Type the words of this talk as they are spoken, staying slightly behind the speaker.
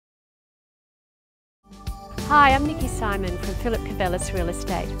Hi, I'm Nikki Simon from Kouvelis Real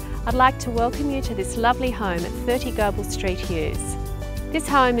Estate. I'd like to welcome you to this lovely home at 30 Goble Street, Hughes. This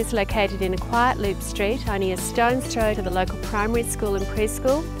home is located in a quiet loop street, only a stone's throw to the local primary school and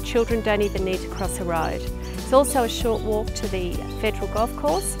preschool. Children don't even need to cross a road. It's also a short walk to the federal golf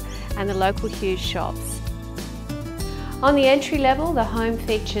course and the local Hughes shops. On the entry level, the home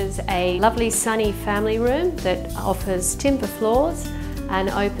features a lovely sunny family room that offers timber floors and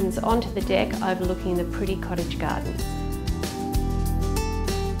opens onto the deck overlooking the pretty cottage garden.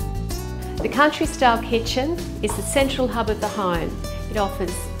 The country-style kitchen is the central hub of the home. It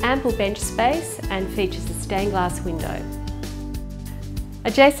offers ample bench space and features a stained glass window.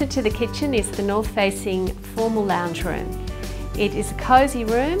 Adjacent to the kitchen is the north-facing formal lounge room. It is a cosy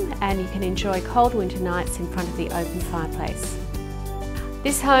room and you can enjoy cold winter nights in front of the open fireplace.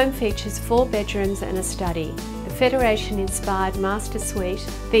 This home features 4 bedrooms and a study. The Federation-inspired master suite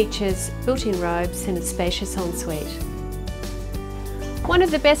features built-in robes and a spacious ensuite. One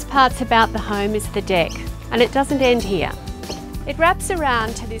of the best parts about the home is the deck, and it doesn't end here. It wraps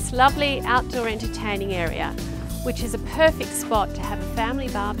around to this lovely outdoor entertaining area, which is a perfect spot to have a family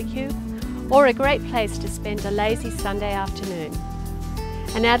barbecue or a great place to spend a lazy Sunday afternoon.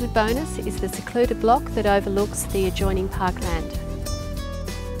 An added bonus is the secluded block that overlooks the adjoining parkland.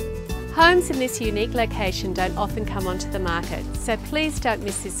 Homes in this unique location don't often come onto the market, so please don't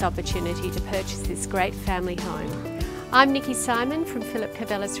miss this opportunity to purchase this great family home. I'm Nikki Simon from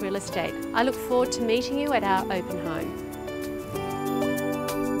Kouvelis Real Estate. I look forward to meeting you at our open home.